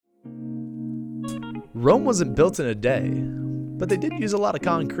Rome wasn't built in a day, but they did use a lot of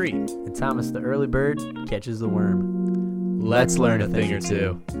concrete. And Thomas the early bird catches the worm. Let's learn a thing or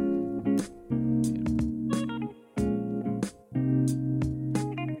two.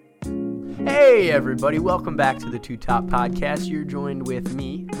 Hey everybody, welcome back to the Two Top Podcast. You're joined with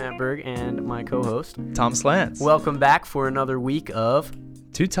me, Matt Berg, and my co-host, Thomas Lance. Welcome back for another week of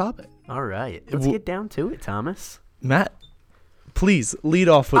Two Topic. All right, let's get down to it, Thomas. Matt, please lead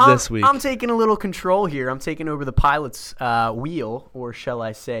off with this week. I'm taking a little control here. I'm taking over the pilot's wheel, or shall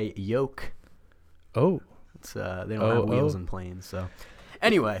I say yoke. Oh. They don't have wheels in planes. So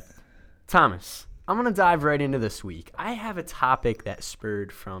anyway, Thomas, I'm going to dive right into this week. I have a topic that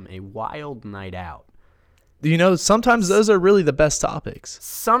spurred from a wild night out. You know, sometimes those are really the best topics.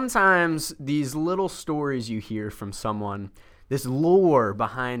 Sometimes these little stories you hear from someone, this lore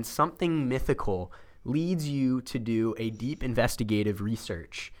behind something mythical, leads you to do a deep investigative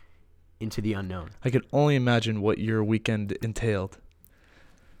research into the unknown. I could only imagine what your weekend entailed.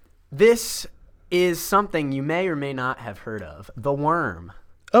 This is something you may or may not have heard of. The worm.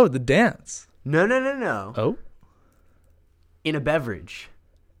 Oh, the dance. No. Oh? In a beverage.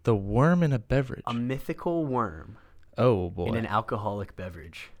 The worm in a beverage. A mythical worm. Oh, boy. In an alcoholic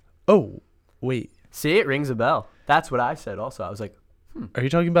beverage. Oh, wait. See, it rings a bell. That's what I said also. I was like, Are you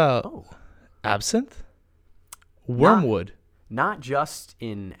talking about absinthe? Wormwood. Not just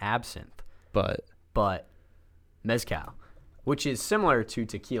in absinthe, But mezcal, which is similar to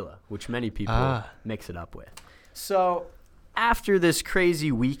tequila, which many people mix it up with. So after this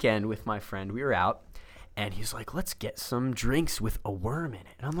crazy weekend with my friend, we were out, and he's like, let's get some drinks with a worm in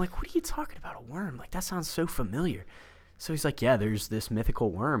it. And I'm like, what are you talking about, a worm? Like, that sounds so familiar. So he's like, yeah, there's this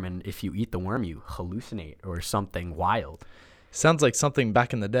mythical worm, and if you eat the worm, you hallucinate or something wild. sounds like something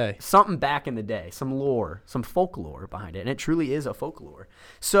back in the day. Something back in the day, some lore, some folklore behind it, and it truly is a folklore.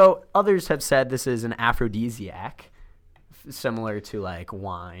 So others have said this is an aphrodisiac, similar to like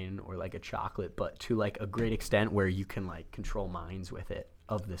wine or like a chocolate, but to like a great extent where you can like control minds with it,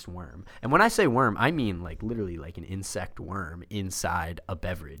 of this worm. And when I say worm, I mean like literally like an insect worm inside a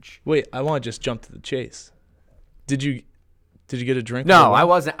beverage. Wait, I want to just jump to the chase. Did you get a drink? No, I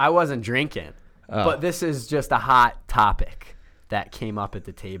wasn't drinking. Oh. But this is just a hot topic that came up at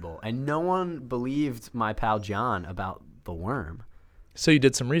the table, and no one believed my pal John about the worm. So you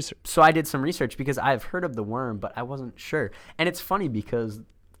did some research. So I did some research because I've heard of the worm, but I wasn't sure. And it's funny because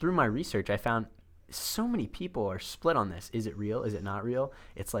through my research, I found so many people are split on this. Is it real? Is it not real?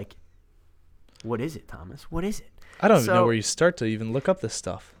 It's like, what is it, Thomas? What is it? I don't even know where you start to even look up this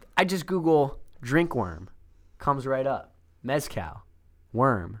stuff. I just Google drink worm. Comes right up. Mezcal,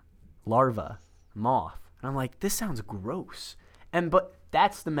 worm, larva, moth. And I'm like, this sounds gross. But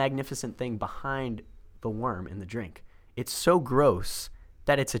that's the magnificent thing behind the worm in the drink. It's so gross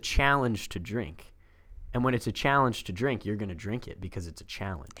that it's a challenge to drink. And when it's a challenge to drink, you're going to drink it because it's a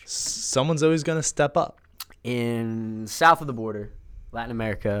challenge. Someone's always going to step up. In south of the border, Latin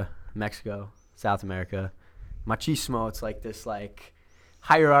America, Mexico, South America, machismo, it's like this like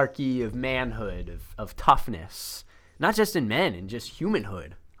hierarchy of manhood, of toughness. Not just in men, in just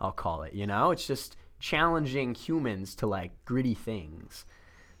humanhood, I'll call it, you know? It's just challenging humans to like gritty things.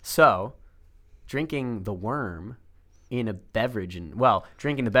 So, drinking the worm in a beverage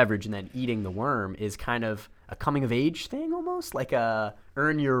drinking the beverage and then eating the worm is kind of a coming of age thing almost, like a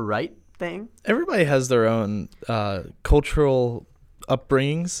earn your right thing. Everybody has their own cultural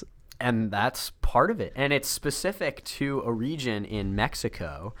upbringings. And that's part of it. And it's specific to a region in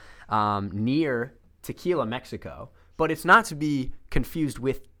Mexico, near Tequila, Mexico. But it's not to be confused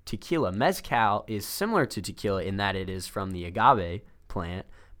with tequila. Mezcal is similar to tequila in that it is from the agave plant,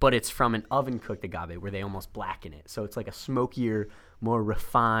 but it's from an oven-cooked agave where they almost blacken it. So it's like a smokier, more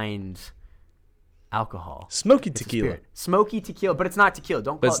refined alcohol. Smoky tequila. Smoky tequila, but it's not tequila.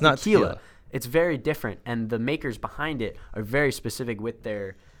 Don't call it tequila. It's very different, and the makers behind it are very specific with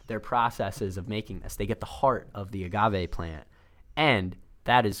their processes of making this. They get the heart of the agave plant, and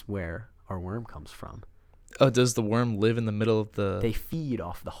that is where our worm comes from. Oh, does the worm live in the middle of the... They feed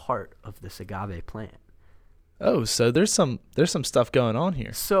off the heart of this agave plant. Oh, so there's some stuff going on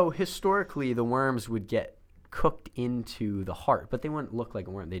here. So historically, the worms would get cooked into the heart, but they wouldn't look like a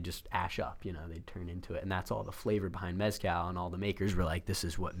worm. They'd just ash up, you know, they'd turn into it. And that's all the flavor behind mezcal, and all the makers were like, this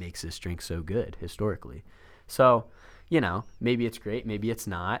is what makes this drink so good historically. So, you know, maybe it's great, maybe it's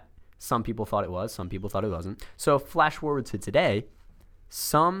not. Some people thought it was, some people thought it wasn't. So flash forward to today,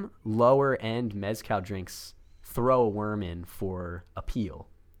 some lower-end mezcal drinks throw a worm in for appeal.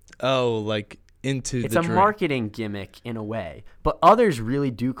 Oh, like into it's the a drink. Marketing gimmick in a way, but others really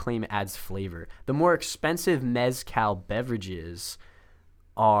do claim it adds flavor. The more expensive mezcal beverages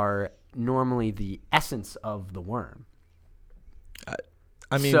are normally the essence of the worm.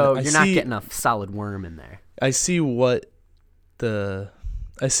 I mean, so I you're see, not getting a solid worm in there. I see why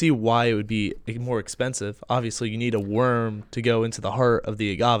it would be more expensive. Obviously, you need a worm to go into the heart of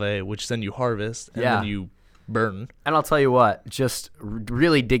the agave, which then you harvest and Yeah. then you burn. And I'll tell you what, just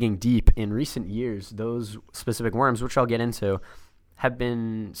really digging deep in recent years, those specific worms, which I'll get into, have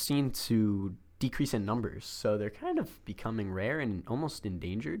been seen to decrease in numbers. So they're kind of becoming rare and almost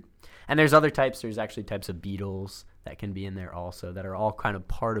endangered. And there's other types. There's actually types of beetles that can be in there also that are all kind of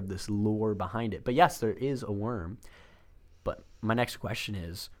part of this lore behind it. But yes, there is a worm. But my next question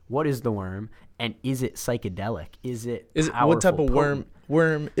is, what is the worm, and is it psychedelic? Is it What type powerful, of potent?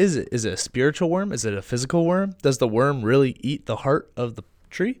 worm is it? Is it a spiritual worm? Is it a physical worm? Does the worm really eat the heart of the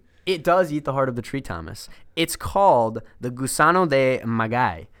tree? It does eat the heart of the tree, Thomas. It's called the Gusano de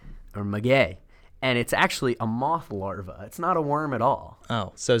Maguey, or maguey, and it's actually a moth larva. It's not a worm at all.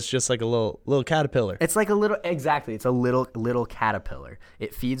 Oh, so it's just like a little caterpillar. It's like a little, exactly. It's a little caterpillar.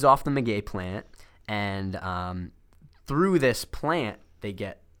 It feeds off the maguey plant, and through this plant, they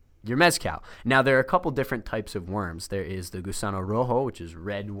get your mezcal. Now, there are a couple different types of worms. There is the Gusano rojo, which is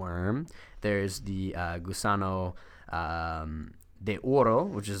red worm. There's the Gusano de oro,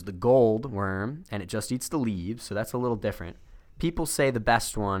 which is the gold worm, and it just eats the leaves, so that's a little different. People say the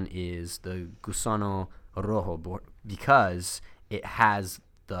best one is the Gusano rojo because it has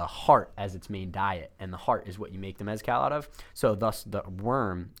the heart as its main diet, and the heart is what you make the mezcal out of. So thus, the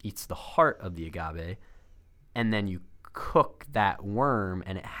worm eats the heart of the agave, and then you cook that worm,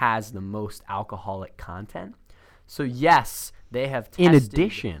 and it has the most alcoholic content. So yes, they have tested. In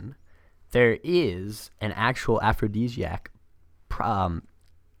addition, there is an actual aphrodisiac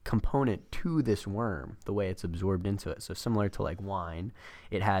component to this worm, the way it's absorbed into it. So similar to like wine,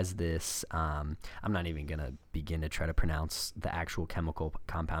 it has this, I'm not even going to begin to try to pronounce the actual chemical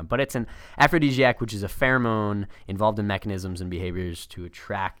compound, but it's an aphrodisiac, which is a pheromone involved in mechanisms and behaviors to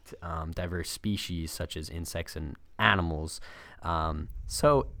attract diverse species such as insects and animals.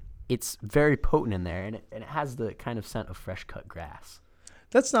 So it's very potent in there, and it has the kind of scent of fresh cut grass.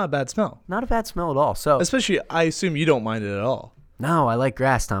 That's not a bad smell. Not a bad smell at all. So Especially, I assume you don't mind it at all. no, I like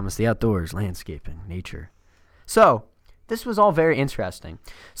grass, Thomas, the outdoors, landscaping, nature. So this was all very interesting.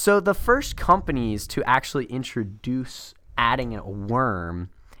 So the first companies to actually introduce adding a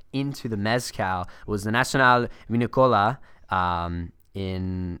worm into the mezcal was the Nacional Vinicola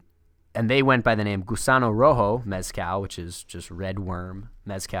and they went by the name Gusano Rojo Mezcal, which is just red worm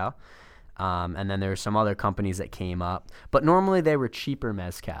mezcal. And then there were some other companies that came up. But normally they were cheaper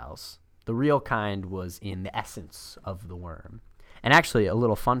mezcals. The real kind was in the essence of the worm. And actually, a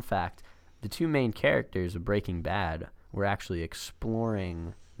little fun fact, the two main characters of Breaking Bad were actually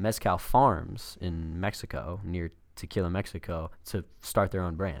exploring mezcal farms in Mexico, near Tequila, Mexico, to start their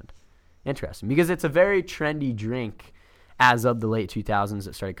own brand. Interesting, because it's a very trendy drink as of the late 2000s.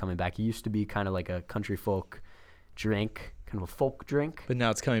 It started coming back. It used to be kind of like a country folk drink, kind of a folk drink. But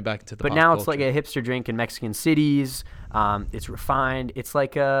now it's coming back into the But pop now it's culture. like a hipster drink in Mexican cities. It's refined. It's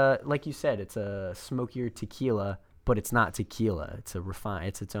like you said, it's a smokier tequila, but it's not tequila. It's a refined.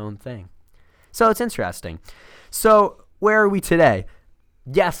 It's its own thing. So it's interesting. So where are we today?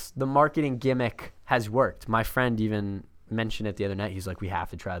 Yes, the marketing gimmick has worked. My friend even mentioned it the other night. He's like, we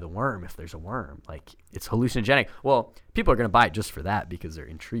have to try the worm if there's a worm. Like, it's hallucinogenic. Well, people are going to buy it just for that because they're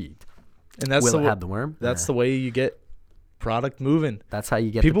intrigued. And that's Will it have the worm? That's the way you get product moving. That's how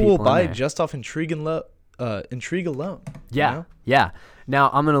you get People the people will buy in there. just off intrigue alone. Yeah, You know? yeah. Now,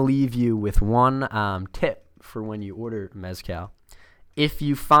 I'm going to leave you with one tip for when you order mezcal. If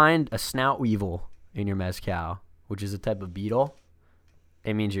you find a snout weevil in your mezcal, which is a type of beetle,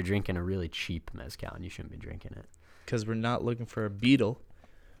 it means you're drinking a really cheap mezcal and you shouldn't be drinking it. Because we're not looking for a beetle.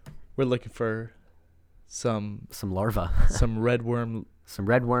 We're looking for some larva. some red worm, Some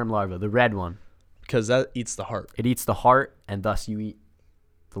red worm larva, the red one. because that eats the heart. It eats the heart, and thus you eat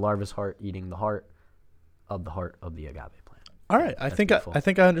the larva's heart, eating the heart of the agave plant. All right, I think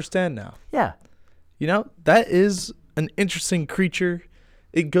I understand now. Yeah. You know, that is an interesting creature.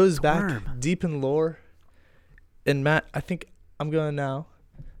 It goes back worm. deep in lore. And Matt, I think I'm going to now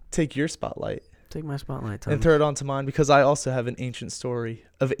take your spotlight Take my spotlight, Tom. and throw it onto mine, because I also have an ancient story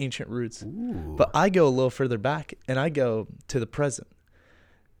of ancient roots. Ooh. But I go a little further back, and I go to the present.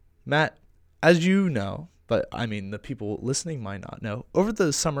 Matt, as you know, but I mean the people listening might not know, over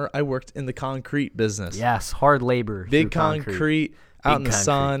the summer I worked in the concrete business. Yes, hard labor. Big through concrete, out in the concrete.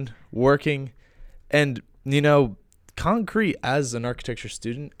 sun, working. And, you know, concrete as an architecture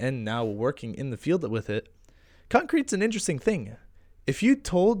student and now working in the field with it, concrete's an interesting thing. If you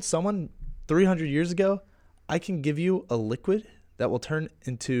told someone 300 years ago, I can give you a liquid that will turn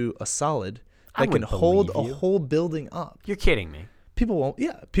into a solid I that can wouldn't hold a believe you. whole building up. You're kidding me. People won't.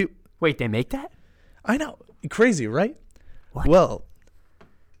 Yeah. Wait, they make that? I know. Crazy, right? What? Well,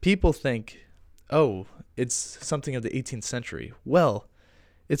 people think, oh, it's something of the 18th century. Well,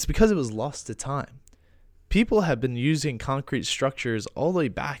 it's because it was lost to time. People have been using concrete structures all the way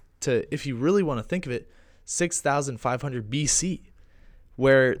back to, if you really want to think of it, 6,500 BC,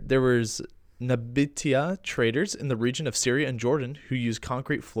 where there was Nabatea traders in the region of Syria and Jordan who used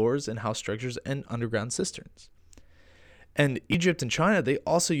concrete floors in house structures and underground cisterns. And Egypt and China, they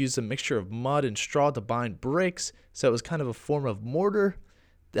also used a mixture of mud and straw to bind bricks, so it was kind of a form of mortar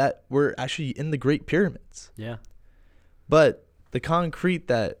that were actually in the Great Pyramids. Yeah. But the concrete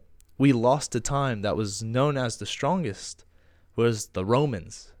that we lost to time that was known as the strongest was the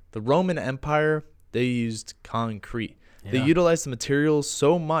Romans. The Roman Empire, they used concrete. Yeah. They utilized the materials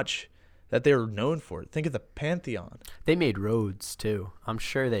so much that they were known for it. Think of the Pantheon. They made roads too. I'm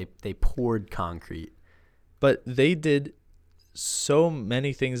sure they poured concrete. But they did so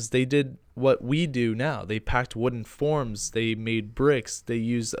many things. They did what we do now. They packed wooden forms. They made bricks. They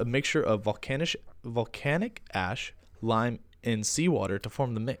used a mixture of volcanic ash, lime, and seawater to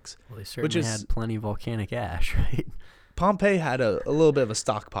form the mix. Well, they certainly had plenty of volcanic ash, right? Pompeii had a little bit of a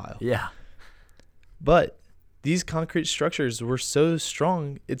stockpile. Yeah. But these concrete structures were so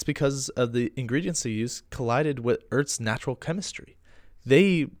strong, it's because of the ingredients they used collided with Earth's natural chemistry.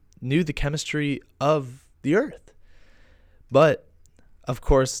 They knew the chemistry of the Earth. But, of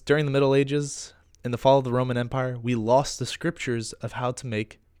course, during the Middle Ages and the fall of the Roman Empire, we lost the scriptures of how to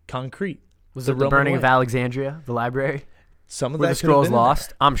make concrete. Was it the burning of Alexandria, the library? Some of Were that the scrolls could have been in lost?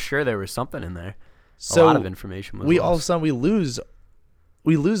 there. I'm sure there was something in there. So a lot of information was we lost. all of a sudden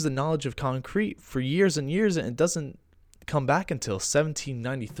we lose the knowledge of concrete for years and years, and it doesn't come back until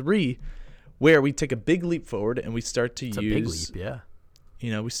 1793, where we take a big leap forward and we start to It's a big leap,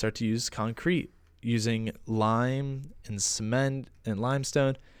 yeah. we start to use concrete using lime and cement and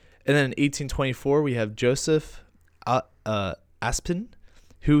limestone. And then in 1824, we have Joseph Aspin,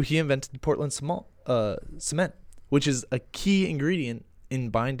 who he invented Portland cement, which is a key ingredient in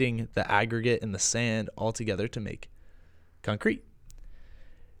binding the aggregate and the sand all together to make concrete.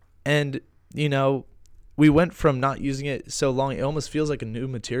 And, we went from not using it so long, it almost feels like a new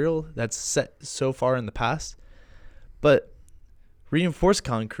material that's set so far in the past. But reinforced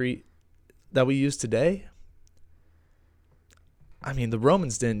concrete that we use today, I mean, the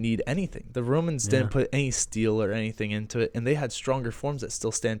Romans didn't need anything. The Romans didn't put any steel or anything into it, and they had stronger forms that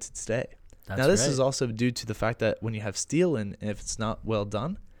still stand to today. Now, this is also due to the fact that when you have steel in, and if it's not well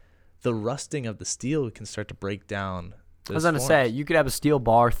done, the rusting of the steel can start to break down. I was going to say, you could have a steel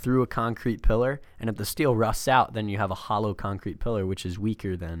bar through a concrete pillar, and if the steel rusts out, then you have a hollow concrete pillar, which is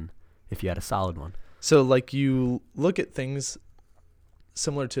weaker than if you had a solid one. So, like, you look at things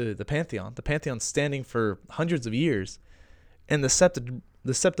similar to the Pantheon. The Pantheon's standing for hundreds of years, and the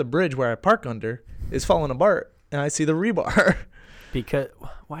SEPTA bridge where I park under is falling apart, and I see the rebar. Because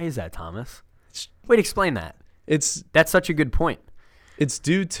why is that, Thomas? Wait, explain that. That's such a good point. It's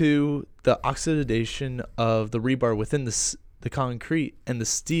due to the oxidation of the rebar within the concrete, and the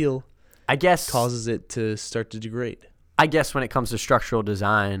steel, I guess, causes it to start to degrade. I guess when it comes to structural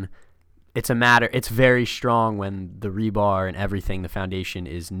design, it's very strong when the rebar and everything, the foundation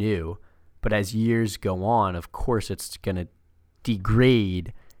is new. But as years go on, of course, it's going to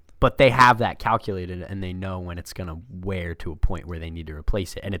degrade. But they have that calculated, and they know when it's going to wear to a point where they need to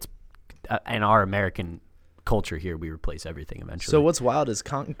replace it. And it's in our American culture here, we replace everything eventually. So what's wild is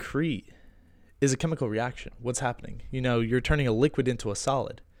concrete is a chemical reaction. What's happening? You're turning a liquid into a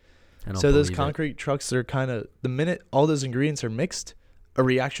solid. So those concrete trucks are kind of, the minute all those ingredients are mixed, a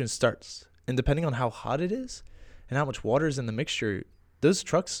reaction starts. And depending on how hot it is and how much water is in the mixture, those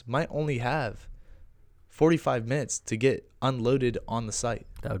trucks might only have 45 minutes to get unloaded on the site.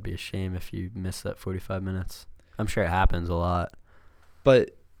 That would be a shame if you miss that 45 minutes. I'm sure it happens a lot.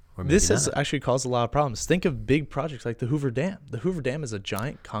 But this has actually caused a lot of problems. Think of big projects like the Hoover Dam. The Hoover Dam is a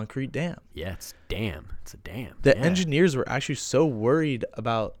giant concrete dam. Yeah, it's a dam. It's a dam. The engineers were actually so worried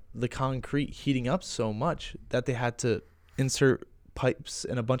about the concrete heating up so much that they had to insert pipes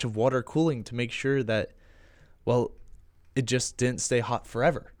and a bunch of water cooling to make sure that, well, it just didn't stay hot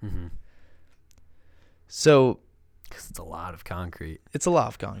forever. Mm-hmm. So, because it's a lot of concrete. It's a lot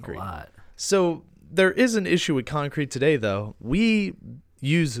of concrete. A lot. So there is an issue with concrete today, though. We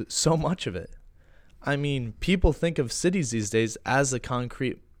use so much of it. I mean, people think of cities these days as the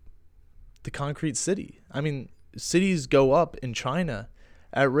concrete city. I mean, cities go up in China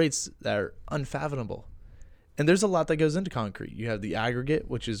at rates that are unfathomable. And there's a lot that goes into concrete. You have the aggregate,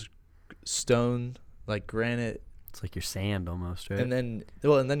 which is stone, like granite, It's like your sand almost, right? And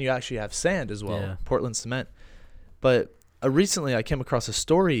then you actually have sand as well, Yeah. Portland cement. But recently I came across a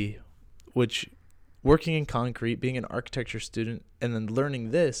story, which working in concrete, being an architecture student, and then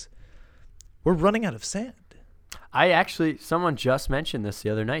learning this, we're running out of sand. Someone just mentioned this the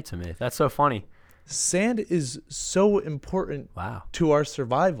other night to me. That's so funny. Sand is so important Wow. to our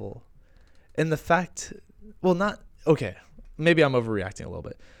survival. And the fact, well, not, okay, maybe I'm overreacting a little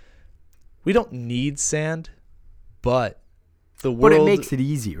bit. We don't need sand, but the world, But it makes it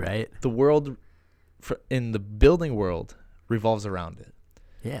easy, right? the world in the building world revolves around it.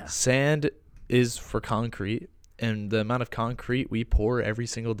 Yeah. Sand is for concrete, and the amount of concrete we pour every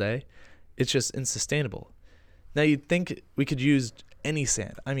single day, it's just unsustainable. Now you'd think we could use any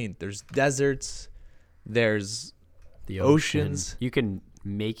sand. I mean, there's deserts, there's The oceans. You can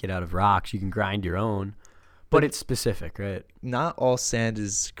make it out of rocks. You can grind your own, but it's specific, right? not all sand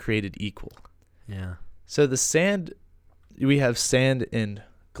is created equal. Yeah. So the sand, we have sand in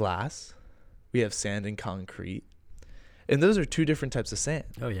glass, we have sand in concrete, and those are two different types of sand.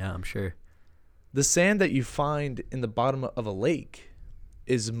 Oh yeah, I'm sure. The sand that you find in the bottom of a lake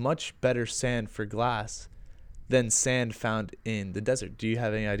is much better sand for glass than sand found in the desert. Do you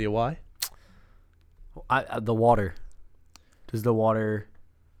have any idea why? The water. Does the water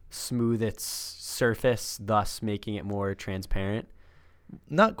smooth its surface, thus making it more transparent?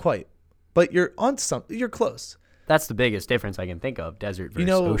 Not quite, but you're on something. You're close. That's the biggest difference I can think of, desert versus You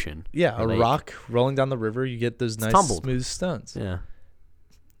know, ocean. Yeah, or a lake. rock rolling down the river, you get those It's nice tumbled. smooth stones. Yeah.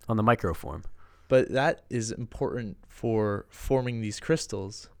 On the microform. But that is important for forming these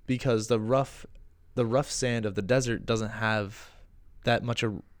crystals because the rough sand of the desert doesn't have that much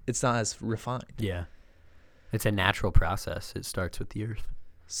it's not as refined. Yeah. It's a natural process. It starts with the earth.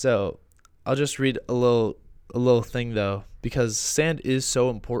 So, I'll just read a little thing though, because sand is so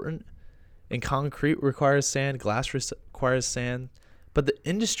important, and concrete requires sand, glass requires sand, but the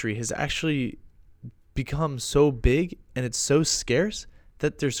industry has actually become so big and it's so scarce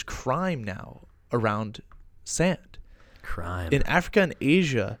that there's crime now around sand. Crime. In Africa and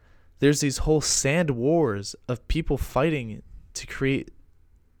Asia, there's these whole sand wars of people fighting to create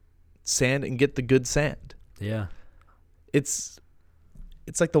sand and get the good sand. Yeah. It's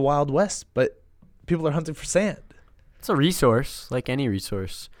like the Wild West, but people are hunting for sand. It's a resource, like any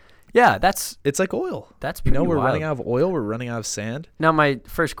resource. Yeah, It's like oil. that's You pretty know, we're wild. running out of oil. We're running out of sand. Now, my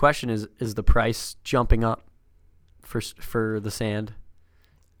first question is the price jumping up for the sand?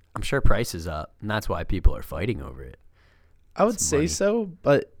 I'm sure price is up, and that's why people are fighting over it. I would It's say money. so,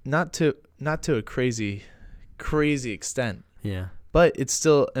 but not to a crazy extent. Yeah. But it's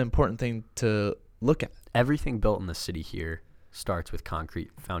still an important thing to look at. Everything built in the city here starts with concrete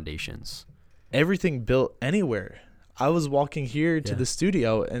foundations. Everything built anywhere. I was walking here to Yeah. the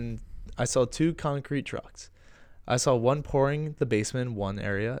studio and I saw 2 concrete trucks. I saw one pouring the basement in one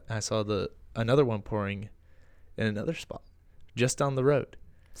area, and I saw another one pouring in another spot just down the road.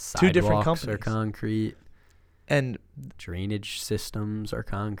 Two different Sidewalks are companies. concrete. And Drainage systems are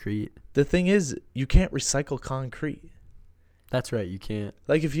concrete. the thing is, you can't recycle concrete. That's right. You can't.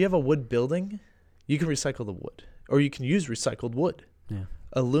 Like if you have a wood building, you can recycle the wood, or you can use recycled wood. Yeah.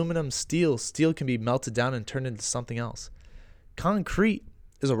 Aluminum, steel can be melted down and turned into something else. Concrete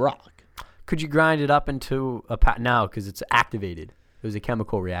is a rock. Could you grind it up into now because it's activated? It was a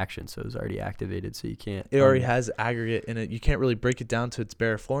chemical reaction, so it was already activated, so you can't. It already has aggregate in it. You can't really break it down to its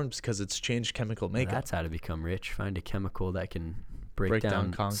bare forms because it's changed chemical makeup. That's how to become rich. Find a chemical that can break Break down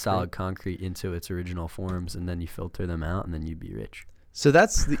down concrete. solid concrete into its original forms, and then you filter them out, and then you'd be rich. So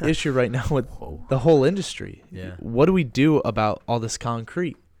that's the issue right now with Whoa. the whole industry. Yeah. What do we do about all this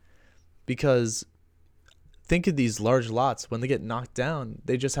concrete? Because think of these large lots. When they get knocked down,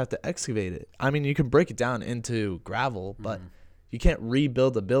 they just have to excavate it. I mean, you can break it down into gravel, but you can't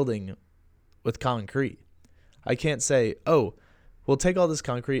rebuild a building with concrete. I can't say, oh, we'll take all this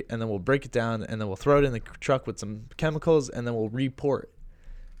concrete and then we'll break it down and then we'll throw it in the truck with some chemicals and then we'll re-pour it.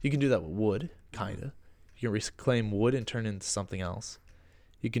 You can do that with wood, kind of. You can reclaim wood and turn it into something else.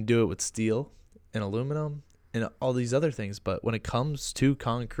 You can do it with steel and aluminum and all these other things. But when it comes to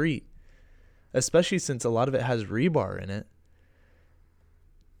concrete, especially since a lot of it has rebar in it,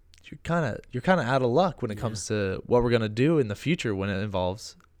 you're kind of out of luck when it comes to what we're going to do in the future when it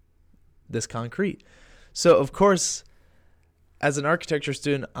involves this concrete. So, of course, as an architecture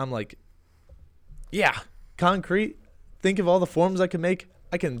student, I'm like, yeah, concrete. Think of all the forms I can make.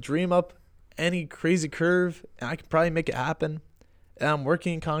 I can dream up any crazy curve, and I can probably make it happen. And I'm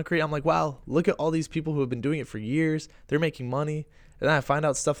working in concrete. I'm like, wow, look at all these people who have been doing it for years. They're making money. And then I find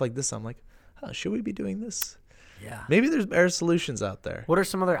out stuff like this. I'm like, oh, should we be doing this? Yeah. Maybe there's better solutions out there. What are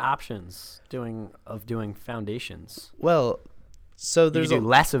some other options doing foundations? Well, so You there's could do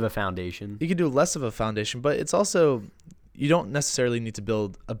less of a foundation. you could do less of a foundation, but it's also you don't necessarily need to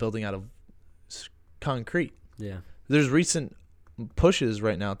build a building out of concrete. Yeah. There's recent pushes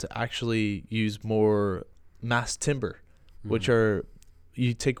right now to actually use more mass timber, which are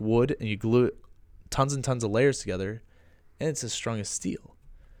you take wood and you glue it tons and tons of layers together, and it's as strong as steel.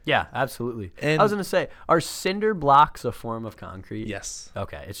 Yeah, absolutely. And I was gonna say, are cinder blocks a form of concrete? yes.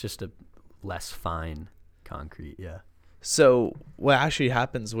 Okay, it's just a less fine concrete. Yeah. So what actually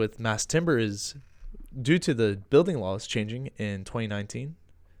happens with mass timber is due to the building laws changing in 2019,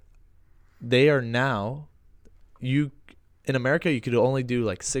 they are now in America you could only do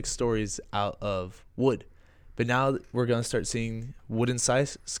like 6 stories out of wood. But now we're going to start seeing wooden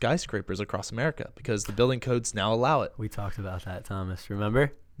skyscrapers across America because the building codes now allow it. We talked about that, Thomas.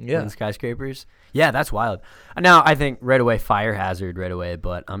 Remember? Yeah. Wooden skyscrapers. Yeah, that's wild. Now I think right away fire hazard right away,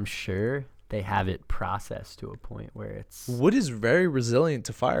 but I'm sure they have it processed to a point where it's. Wood is very resilient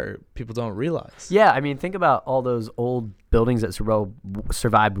to fire. People don't realize. Yeah, I mean, think about all those old buildings that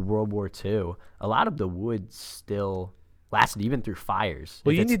survived World War II. A lot of the wood still lasted even through fires.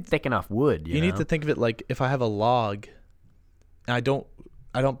 Well, if you it's need thick enough wood. You need to think of it like if I have a log, and I don't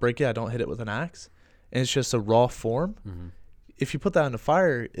break it, I don't hit it with an axe, and it's just a raw form. Mm-hmm. If you put that on the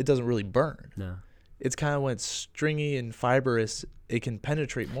fire, it doesn't really burn. No. It's kind of when it's stringy and fibrous, it can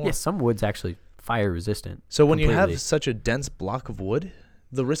penetrate more. Yeah, some wood's actually fire resistant. So when you completely. have such a dense block of wood,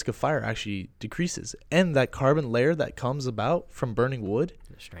 the risk of fire actually decreases, and that carbon layer that comes about from burning wood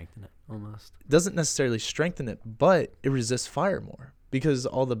Strengthen it almost. doesn't necessarily strengthen it, but it resists fire more because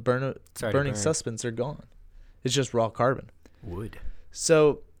all the burning burned. substance are gone. It's just raw carbon. Wood.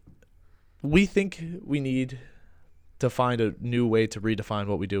 So we think we need to find a new way to redefine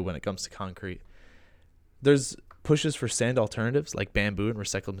what we do when it comes to concrete. There's pushes for sand alternatives like bamboo and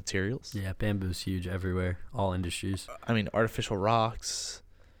recycled materials. Yeah, bamboo's huge everywhere, all industries. I mean, artificial rocks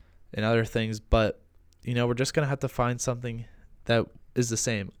and other things, but we're just going to have to find something that is the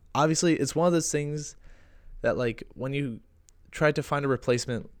same. Obviously, it's one of those things that like when you try to find a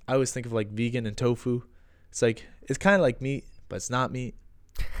replacement, I always think of like vegan and tofu. It's like it's kind of like meat, but it's not meat.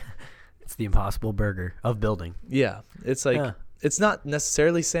 It's the impossible burger of building. Yeah, it's like it's not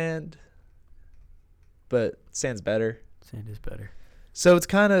necessarily sand, but sand's better. Sand is better. So it's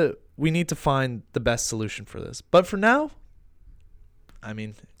kind of we need to find the best solution for this. But for now, I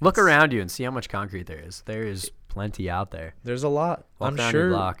mean, Look around you and see how much concrete there is. There is plenty out there. there's a lot. Walk I'm around sure your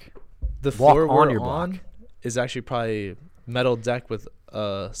block. the Walk floor on we're your on block. is actually probably metal deck with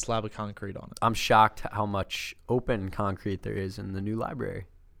a slab of concrete on it. I'm shocked how much open concrete there is in the new library.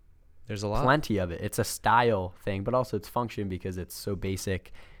 There's a lot. Plenty of it. It's a style thing, but also it's function because it's so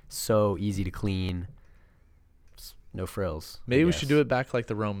basic, so easy to clean. No frills. Maybe we should do it back like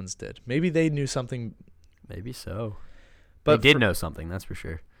the Romans did. Maybe they knew something. Maybe so. But They did know something, that's for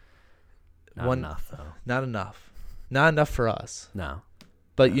sure. Not enough, though. Not enough. Not enough for us. No.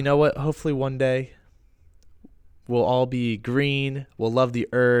 But you know what? Hopefully one day we'll all be green. We'll love the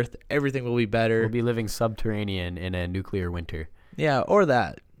earth. Everything will be better. We'll be living subterranean in a nuclear winter. Yeah, or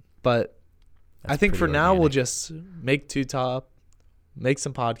that. But That's I think for pretty now we'll organic. just make Two Top, make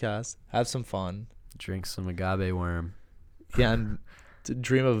some podcasts, have some fun. Drink some agave worm. Yeah, and to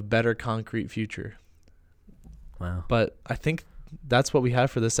dream of a better concrete future. Wow. But I think that's what we have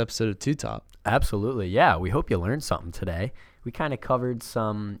for this episode of Two Top. Absolutely. Yeah, we hope you learned something today. We kind of covered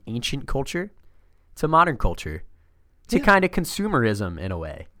some ancient culture to modern culture to Yeah. kind of consumerism in a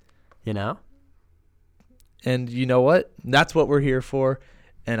way, you know? And you know what? That's what we're here for.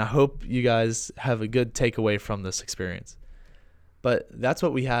 And I hope you guys have a good takeaway from this experience. But that's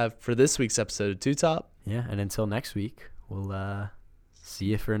what we have for this week's episode of Two Top, Yeah, and until next week, we'll see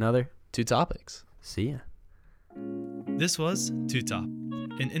you for another. Two Topics. See ya. This was Two Top,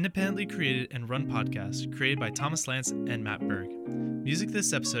 an independently created and run podcast created by Thomas Lance and Matt Berg. Music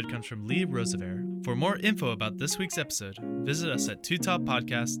this episode comes from Lee Roosevelt. For more info about this week's episode, visit us at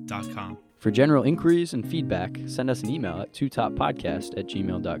twotoppodcast.com. For general inquiries and feedback, send us an email at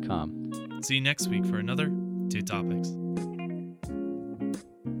twotoppodcast@gmail.com. See you next week for another Two Topics.